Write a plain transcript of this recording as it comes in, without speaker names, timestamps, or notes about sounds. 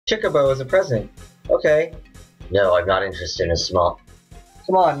Chocobo as a present. Okay. No, I'm not interested in a small...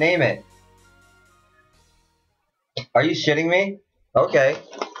 Come on, name it. Are you shitting me? Okay.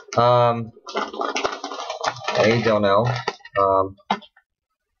 I don't know.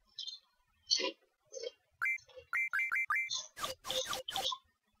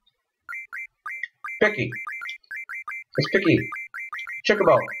 Picky. It's Picky.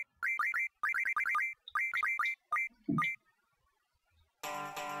 Chocobo.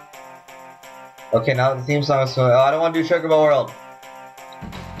 Okay, now the theme song is going. Oh, I don't want to do Chocobo World.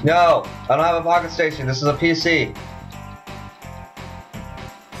 No, I don't have a Pocket Station. This is a PC.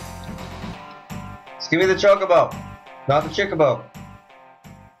 Just give me the Chocobo, not the Chocobo.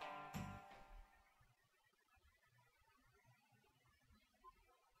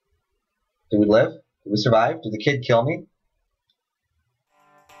 Did we live? Did we survive? Did the kid kill me?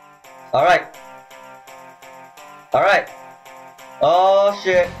 Alright. Alright. Oh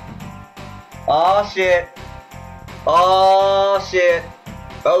shit. Oh shit. Oh shit.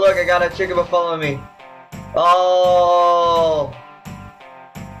 Oh look, I got a Chocobo following me. Oh.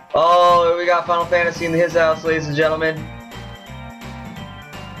 Oh, we got Final Fantasy in his house, ladies and gentlemen.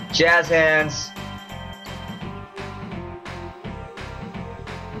 Jazz hands.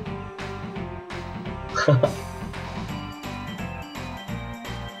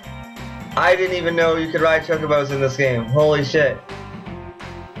 I didn't even know you could ride Chocobos in this game. Holy shit.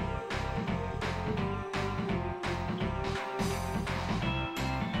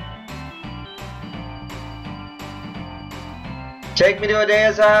 Take me to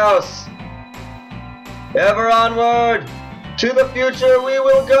Adea's house. Ever onward. To the future we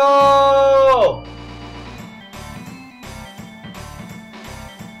will go.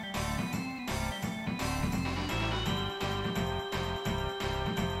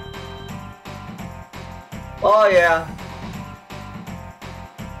 Oh yeah.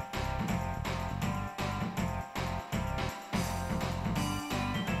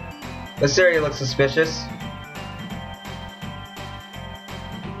 This area looks suspicious.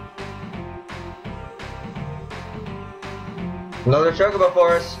 Another Chocobo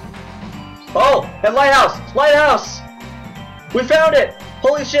for us. Oh! And lighthouse! Lighthouse! We found it!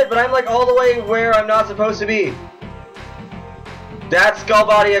 Holy shit, but I'm like all the way where I'm not supposed to be. That's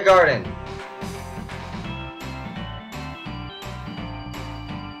Galbadia Garden.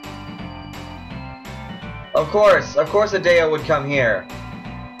 Of course Adea would come here.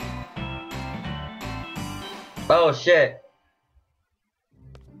 Oh shit.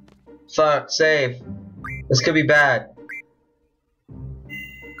 Fuck, save. This could be bad.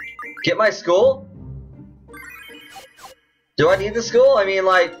 Get my school? Do I need the school? I mean,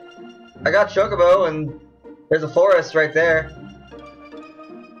 like, I got Chocobo and there's a forest right there.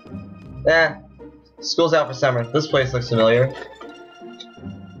 Eh, school's out for summer. This place looks familiar.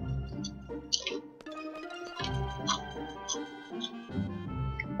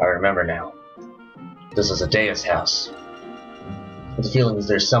 I remember now. This is Adea's house. The feeling is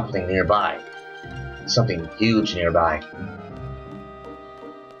there's something nearby. Something huge nearby.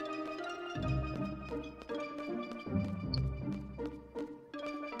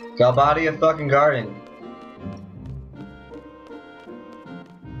 Galbadia fucking garden.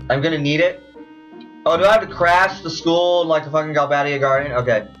 I'm gonna need it. Oh, do I have to crash the school like the fucking Galbadia garden?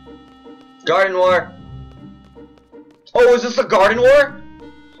 Okay. Garden war. Oh, is this a garden war?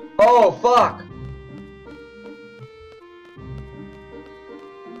 Oh, fuck.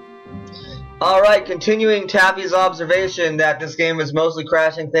 Alright, continuing Taffy's observation that this game is mostly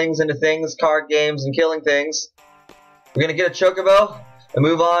crashing things into things, card games, and killing things. We're gonna get a Chocobo and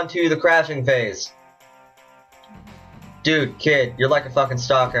move on to the crashing phase. Dude, kid, you're like a fucking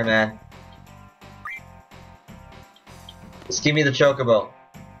stalker, man. Just give me the Chocobo.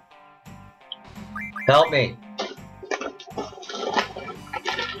 Help me.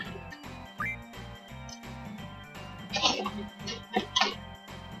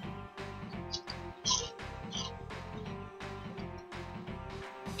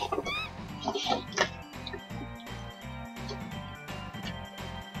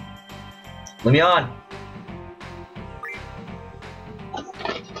 Let me on.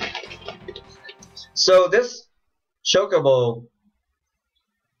 So this Chocobo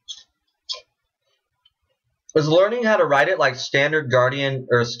is learning how to ride it like standard Guardian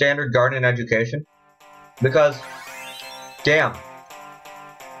or standard Guardian education, because damn,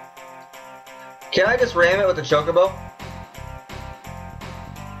 can I just ram it with the Chocobo?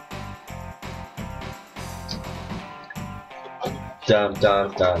 Dun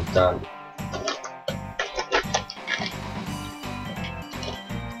dun dun dun.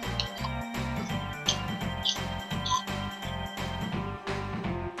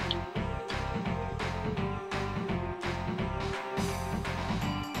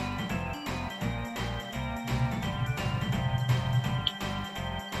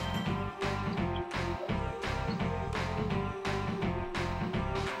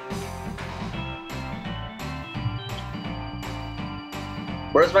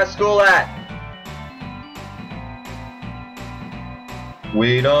 Where's my school at?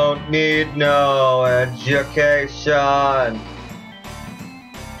 We don't need no education.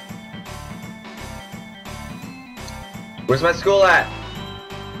 Where's my school at?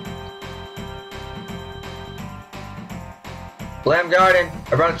 Lamb Garden.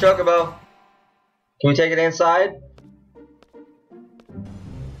 I brought a chocobo. Can we take it inside?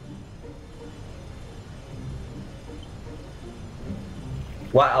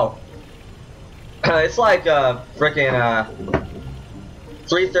 Wow. It's like frickin'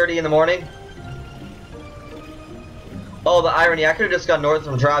 3:30 in the morning. Oh, the irony. I could have just gone north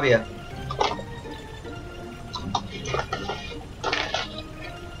from Trabia.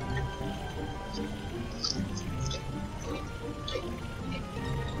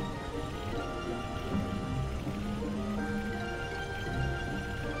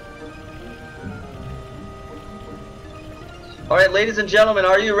 Alright, ladies and gentlemen,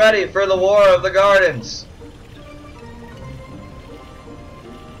 are you ready for the War of the Gardens?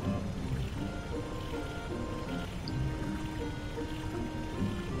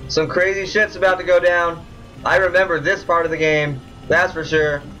 Some crazy shit's about to go down. I remember this part of the game, that's for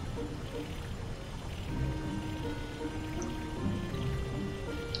sure.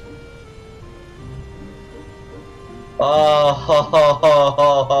 Oh, ho, ho, ho,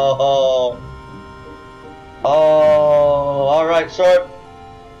 ho, ho, ho. Oh, alright, short.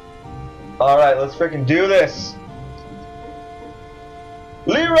 Alright, let's freaking do this.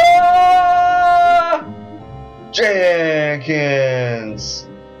 Leroy Jenkins.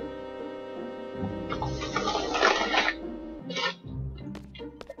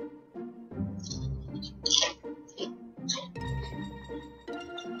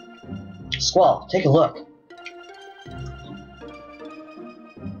 Squall, take a look.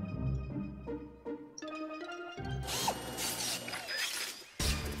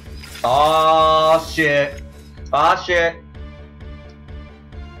 Oh shit. Oh shit.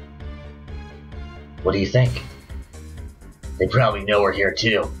 What do you think? They probably know we're here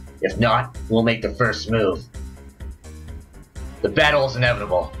too. If not, we'll make the first move. The battle is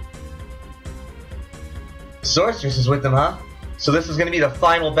inevitable. Sorceress is with them, huh? So this is gonna be the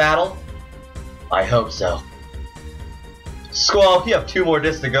final battle? I hope so. Squall, you have 2 more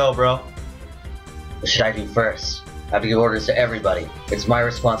discs to go, bro. What should I do first? I have to give orders to everybody. It's my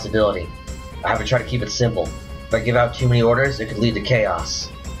responsibility. I have to try to keep it simple. If I give out too many orders, it could lead to chaos.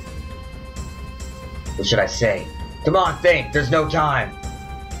 What should I say? Come on, think! There's no time!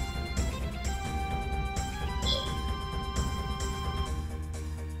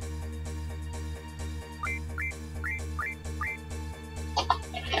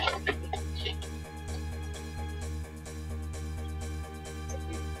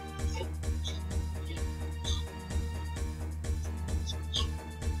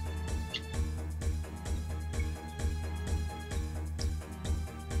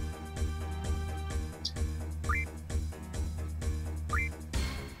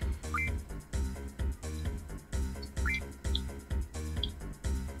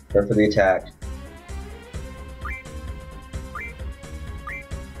 Prepare for the attack.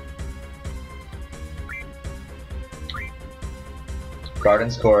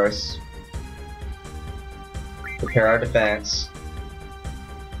 Garden's course. Prepare our defense.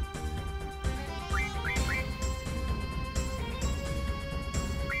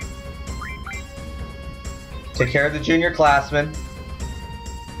 Take care of the junior classmen.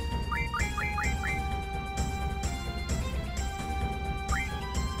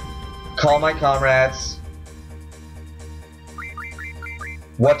 Call my comrades.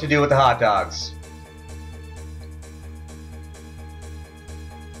 What to do with the hot dogs.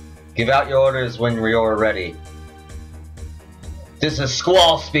 Give out your orders when you're ready. This is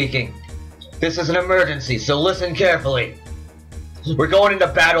Squall speaking. This is an emergency, so listen carefully. We're going into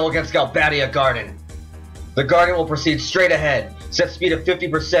battle against Galbadia Garden. The Garden will proceed straight ahead. Set speed at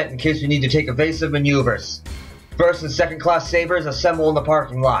 50% in case we need to take evasive maneuvers. First and second class sabers assemble in the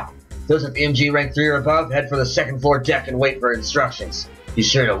parking lot. Those with MG rank 3 or above head for the second floor deck and wait for instructions. Be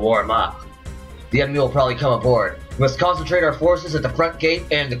sure to warm up. The enemy will probably come aboard. We must concentrate our forces at the front gate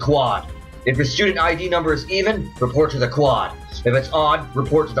and the quad. If your student ID number is even, report to the quad. If it's odd,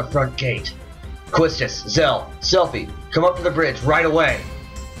 report to the front gate. Quistis, Zell, Selfie, come up to the bridge right away.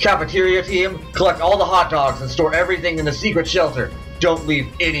 Cafeteria team, collect all the hot dogs and store everything in the secret shelter. Don't leave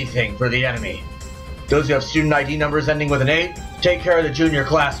anything for the enemy. Those who have student ID numbers ending with an 8, take care of the junior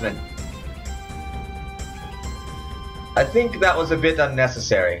classmen. I think that was a bit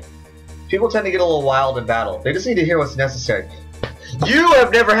unnecessary. People tend to get a little wild in battle. They just need to hear what's necessary. You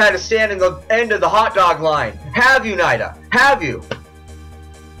have never had to stand in the end of the hot dog line, have you, Nida? Have you?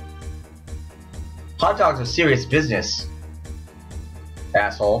 Hot dogs are serious business.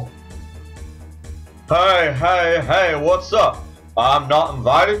 Asshole. Hey, what's up? I'm not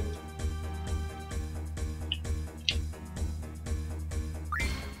invited?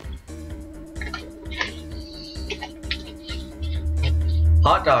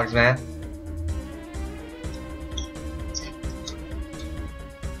 Hot dogs, man.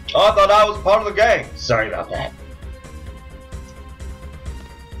 Oh, I thought I was part of the gang. Sorry about that.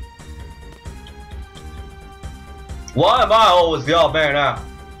 Why am I always the odd man out?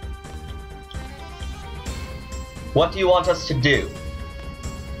 What do you want us to do?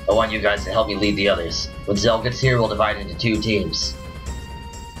 I want you guys to help me lead the others. When Zell gets here, we'll divide into 2 teams.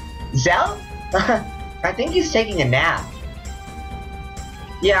 Zell? I think he's taking a nap.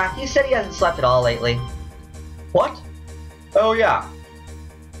 Yeah, he said he hasn't slept at all lately. What? Oh yeah.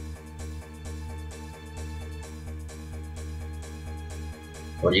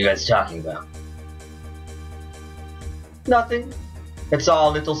 What are you guys talking about? Nothing. It's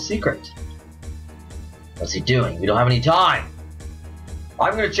all a little secret. What's he doing? We don't have any time!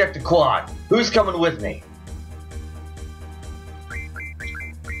 I'm gonna check the quad. Who's coming with me?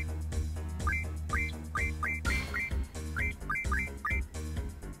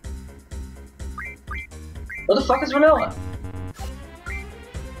 Where the fuck is Vanilla?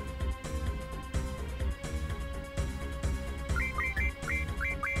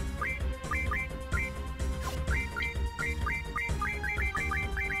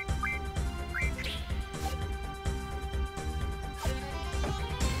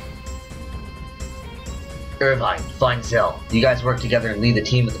 Irvine, find Zell. You guys work together and lead the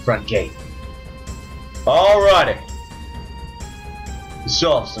team at the front gate. Alrighty. We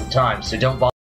still have some time, so don't bother.